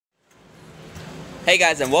Hey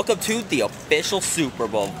guys, and welcome to the official Super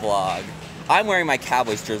Bowl vlog. I'm wearing my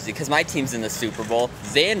Cowboys jersey because my team's in the Super Bowl.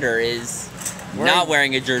 Xander is not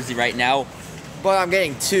wearing a jersey right now. But I'm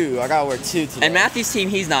getting two. I gotta wear two today. And Matthew's team,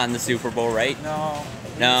 he's not in the Super Bowl, right? No.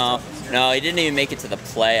 No, he didn't even make it to the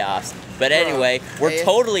playoffs. But anyway, we're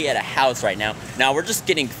totally at a house right now. Now we're just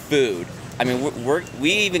getting food. I mean,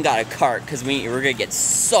 we even got a cart because we're gonna get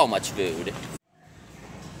so much food.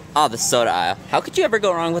 Oh, the soda aisle. How could you ever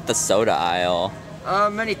go wrong with the soda aisle?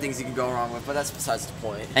 Many things you can go wrong with, but that's besides the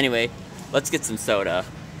point. Anyway, let's get some soda.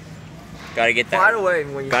 Gotta get that. By the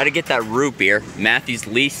way, Gotta get that root beer. Matthew's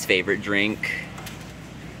least favorite drink.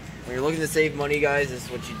 When you're looking to save money, guys, this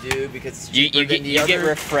is what you do because it's cheaper You than the get other.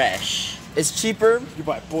 Refresh. It's cheaper. You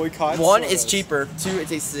buy boycotts. One, it's cheaper. Two, it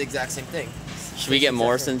tastes the exact same thing. Should we get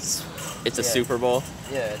more since it's a Super Bowl?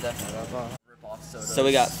 Yeah, definitely. Rip-off sodas. So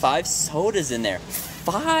we got 5 sodas in there.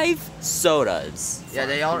 5 sodas. Yeah,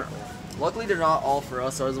 they are. Luckily, they're not all for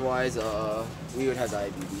us. Otherwise, we would have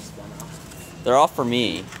diabetes by now. They're all for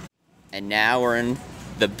me. And now we're in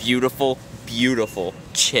the beautiful, beautiful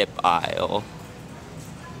chip aisle.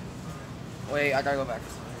 Wait, I gotta go back.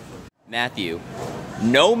 Matthew,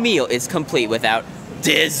 no meal is complete without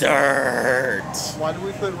dessert. Why do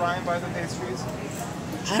we put Ryan by the pastries?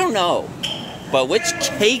 I don't know. But which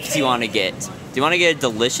cake do you want to get? Do you want to get a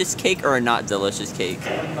delicious cake or a not delicious cake?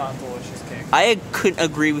 A not delicious cake. I couldn't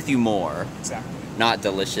agree with you more. Exactly. Not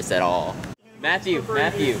delicious at all. Matthew,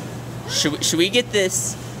 should we get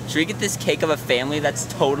this? Should we get this cake of a family that's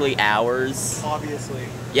totally ours? Obviously.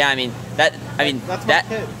 Yeah, I mean That's my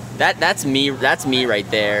kid. That's me. That's me right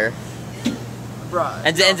there. Bruh.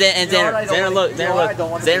 And Xander,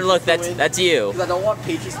 look, that's you. Because I don't want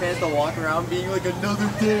Patriots fans to walk around being like another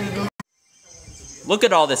day. Look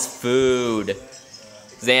at all this food.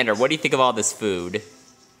 Xander, what do you think of all this food?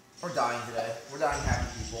 We're dying today. We're dying happy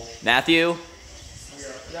people. Matthew?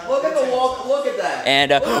 Look at the wall. Look at that.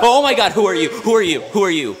 And oh my God, who are you? Who are you? Who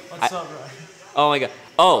are you? What's up, Ryan? Oh my God.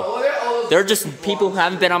 Oh, they're just people who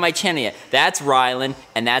haven't been on my channel yet. That's Rylan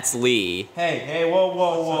and that's Lee. Hey,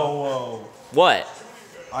 whoa. What?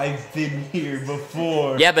 I've been here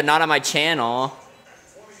before. Yeah, but not on my channel.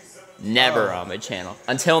 Never on my channel.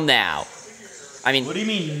 Until now. I mean, What do you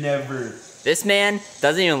mean never? this man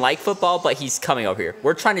doesn't even like football, but he's coming over here.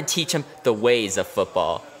 We're trying to teach him the ways of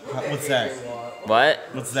football. What's that? What?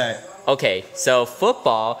 What's that? Okay, so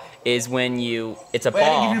football is when it's a Wait, I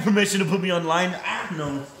didn't ball. give you permission to put me online.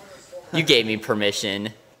 No. You gave me permission.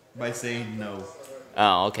 By saying no.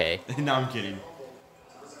 Oh, okay. No, I'm kidding.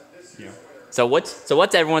 Yeah. So what's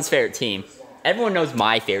everyone's favorite team? Everyone knows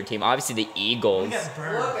my favorite team. Obviously the Eagles.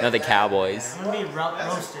 No, the Cowboys. I'm gonna be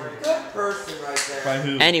roasted. Good person right there. By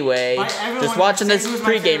who? Anyway, just watching this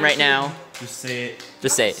pregame right now. Just say it.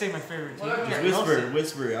 Just say it. Say my favorite team. Just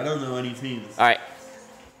whisper. I don't know any teams. All right.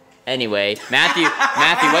 Anyway, Matthew,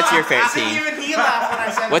 what's your favorite team? Even he laughed when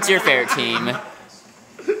I said What's your favorite team?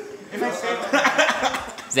 If I say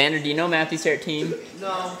Xander, do you know Matthew's favorite team?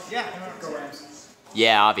 No. yeah, go Rams.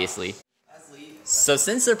 Yeah, obviously. That's Lee. So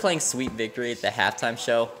since they're playing Sweet Victory at the halftime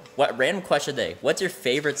show, what random question today? What's your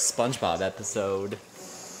favorite SpongeBob episode?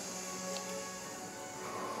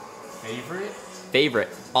 Favorite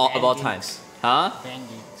of all times. Huh?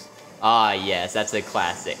 Pancakes. Ah, yes, that's a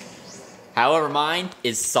classic. However, mine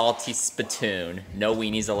is Salty Spittoon. No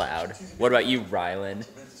weenies allowed. What about you, Rylan?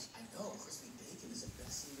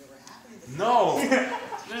 No.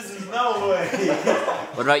 There's no way.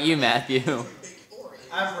 What about you, Matthew?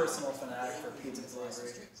 I'm a personal fanatic for pizza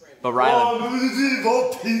delivery. But Rylan.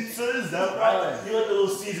 Oh, pizza? Is that right? You like the Little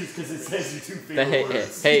Caesars because it says your two favorite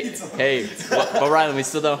words. Hey. But Rylan, we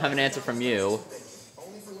still don't have an answer from you.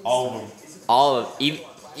 All of them. All of even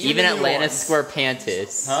the new Atlanta ones. Square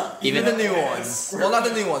Pantis. Huh? Even the new ones. Well, not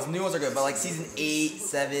the new ones. The new ones are good, but like season 8,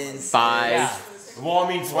 7, 6. 5. Well, I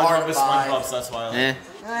mean, SpongeBob is SpongeBob, so that's why I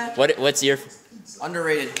like it. What's your?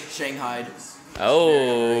 Underrated. Shanghai.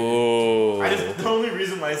 Oh. The only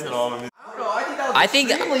reason why I said all of them is I don't know. I think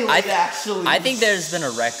that was I think extremely late, actually. I think there's been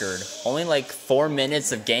a record. Only like 4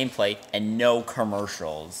 minutes of gameplay and no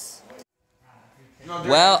commercials.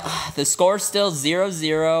 Well, the score's still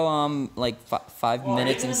 0-0. Like 5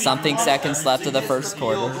 minutes and something seconds left of the first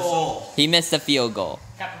quarter. He missed a field goal.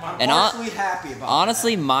 And happy about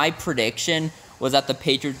honestly, my prediction was that the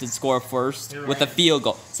Patriots would score first with a field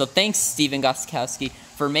goal. So thanks, Steven Gostkowski,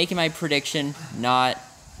 for making my prediction not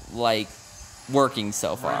like working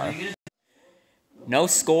so far. No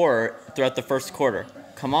score throughout the first quarter.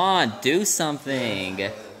 Come on, do something.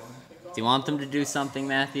 Do you want them to do something,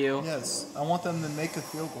 Matthew? Yes, I want them to make a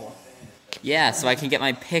field goal. Yeah, so I can get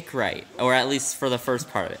my pick right. Or at least for the first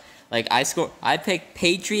part of it. Like I picked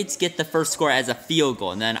Patriots get the first score as a field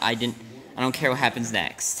goal, and then I don't care what happens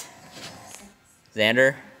next.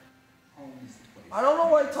 Xander? I don't know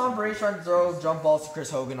why Tom Brady's trying to throw jump balls to Chris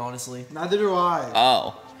Hogan, honestly. Neither do I.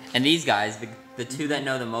 Oh. And these guys, the two that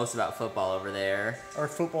know the most about football over there. Our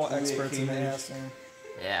football experts in the ASC.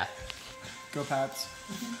 Yeah. Go Pats.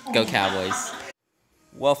 Go Cowboys.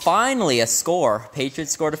 Well, finally a score.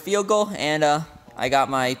 Patriots scored a field goal, and I got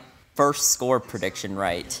my first score prediction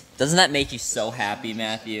right. Doesn't that make you so happy,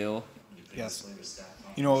 Matthew? Yes.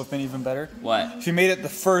 You know what would have been even better? What? If you made it the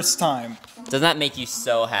first time. Doesn't that make you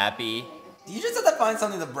so happy? You just have to find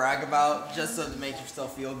something to brag about just so to make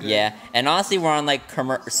yourself feel good. Yeah, and honestly, we're on like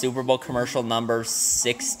Super Bowl commercial number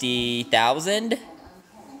 60,000. So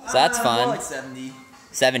that's More fun. like 70.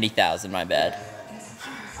 70,000, my bad. I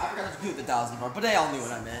forgot to include the 1,000 part, but they all knew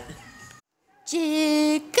what I meant.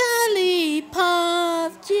 Jigglypuff,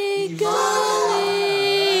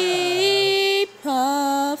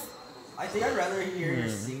 Jigglypuff. I think I'd rather hear you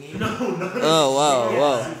singing. No. Oh,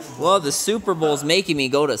 whoa. Well, the Super Bowl's making me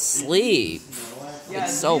go to sleep. Yeah,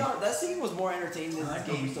 It's so- that singing was more entertaining than this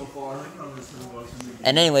game so far.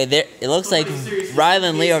 And anyway, it looks like Riley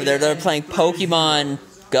and Lee over there, they're playing Pokemon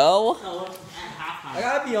Go. I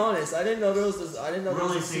gotta be honest, I didn't know there was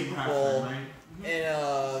a Super Bowl in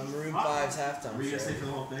Maroon 5's halftime show.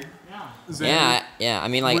 Yeah. I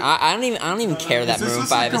mean, like, I don't even care that Is this Maroon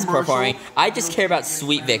just a 5 is commercial? performing. I just care about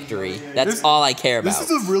Sweet Victory. That's all I care about. This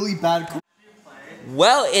is a really bad.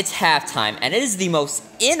 Well, it's halftime, and it is the most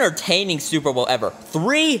entertaining Super Bowl ever.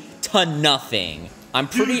 3-0.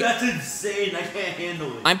 Dude, that's insane. I can't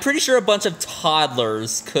handle it. I'm pretty sure a bunch of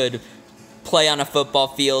toddlers could play on a football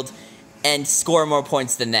field and score more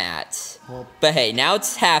points than that. But hey, now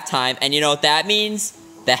it's halftime, and you know what that means?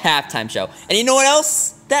 The halftime show. And you know what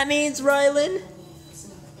else that means, Rylan?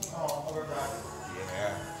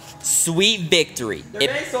 Sweet victory. They're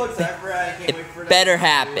getting so excited for it, I can't wait for It them better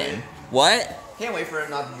not to do happen. it. What? Can't wait for it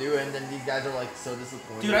not to do it, and then these guys are like so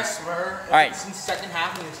disappointed. Dude, I swear. All right. It's in the second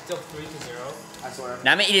half and it's still 3-0. I swear.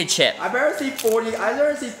 Now I'm gonna eat a chip. I better see 40. I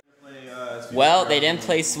better see. Well, they didn't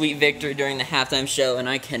play Sweet Victory during the halftime show, and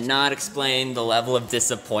I cannot explain the level of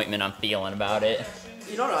disappointment I'm feeling about it.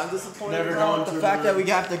 You know what I'm disappointed Never about? going The to fact that we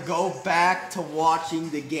have to go back to watching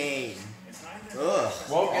the game. Ugh.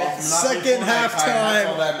 Second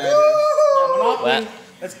halftime. Monopoly. Well-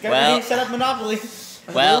 Let's get well- ready to set up Monopoly.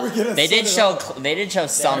 Well, We're gonna they did set it show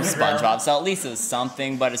some SpongeBob, so at least it was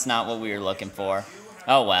something, but it's not what we were looking for.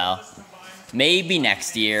 Oh well, maybe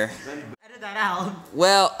next year. Edit that out.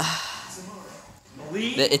 Well,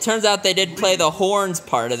 it turns out they did play the horns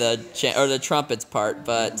part of the trumpets part,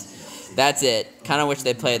 but that's it. Kind of wish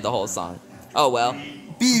they played the whole song. Oh well,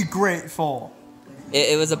 Be grateful.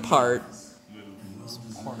 it was a part,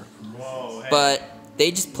 but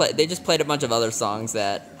they just played a bunch of other songs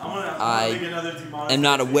that I am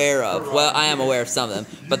not aware of. Well, I am aware of some of them,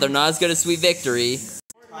 but they're not as good as Sweet Victory.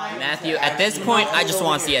 Matthew, at this point, I just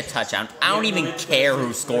want to see a touchdown. I don't even care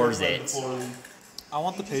who scores it. I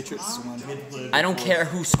want the Patriots to win. I don't care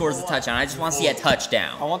who scores the touchdown. I just want to see a I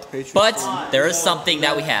touchdown. want the Patriots. But there is something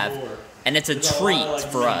that we have, and it's a treat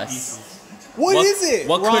for us. What is it?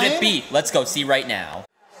 What could Ryan? it be? Let's go see right now.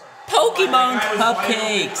 Pokemon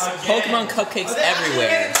cupcakes! Pokemon cupcakes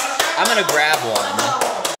everywhere. I'm gonna grab one.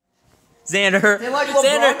 Xander, They like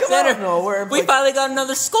LeBron come out of nowhere and we play- finally got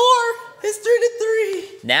another score. It's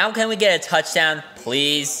 3-3. Now can we get a touchdown,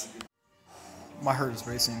 please? My heart is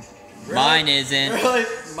racing. Mine isn't. Really?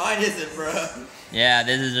 Mine isn't, bruh. Yeah,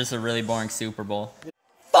 this is just a really boring Super Bowl.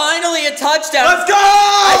 Finally a touchdown! Let's go!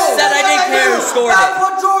 I said I didn't care who scored That's it.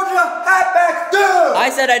 what Georgia halfbacks do. I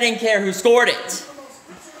said I didn't care who scored it.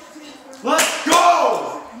 Let's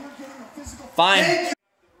go! Fine.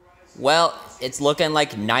 Well, it's looking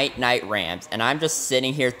like night Rams, and I'm just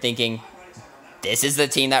sitting here thinking, this is the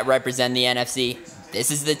team that represent the NFC.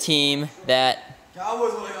 This is the team that...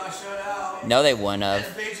 Cowboys would have got shut out. No, they wouldn't And the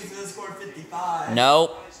have. Patriots would have scored 55.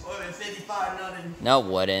 Nope. Would have been 55-0. No,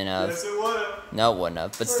 wouldn't have. Yes, it would have. No, wouldn't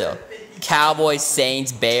have. But still. Cowboys,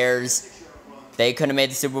 Saints, Bears. They couldn't have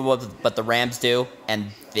made the Super Bowl, but the Rams do.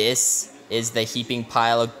 And this is the heaping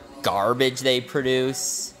pile of garbage they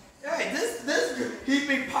produce. Hey, this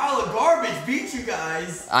heaping pile of garbage beat you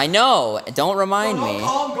guys. I know. Don't remind Don't me.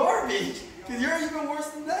 call them garbage, because you're even worse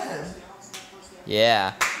than them.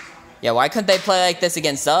 Yeah. Yeah, why couldn't they play like this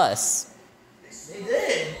against us? They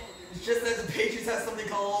did. It's just that the Patriots have something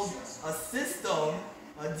called a system,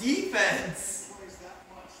 a defense,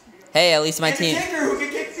 Hey, at least my and team... a kicker who can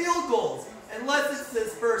kick field goals, unless it's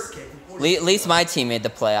his first kick. At least my team made the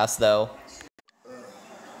playoffs, though.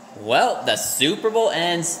 Well, the Super Bowl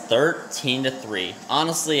ends 13-3.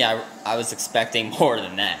 Honestly, I was expecting more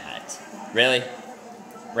than that. Really?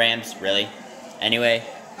 Rams, really? Anyway,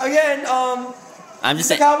 Again, I'm just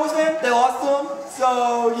the saying. Cowboys man, they lost to him.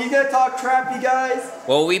 So you gonna talk crap, you guys?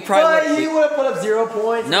 Well, we But probably. you would have put up 0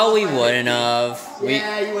 points. No, we wouldn't have.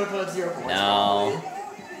 Yeah, you would have put up 0 points. No.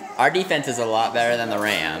 Our defense is a lot better than the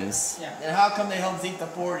Rams. Yeah. And how come they held Zeke to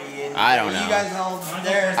 40? And I don't know. You guys held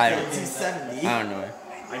theirs I to don't- 270. I don't know.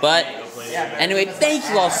 But anyway, thank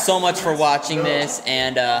you all so much for watching this,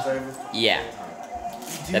 and yeah,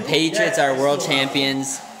 the Patriots are world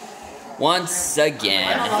champions once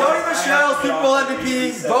again. Tony Michelle, Super Bowl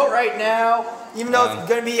MVP. Vote right now, even though it's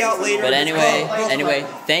gonna be out later. But anyway,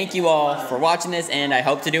 thank you all for watching this, and I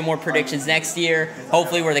hope to do more predictions next year.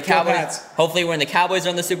 Hopefully we're the Cowboys. Hopefully we're in the Cowboys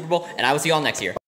or in the Super Bowl, and I will see you all next year.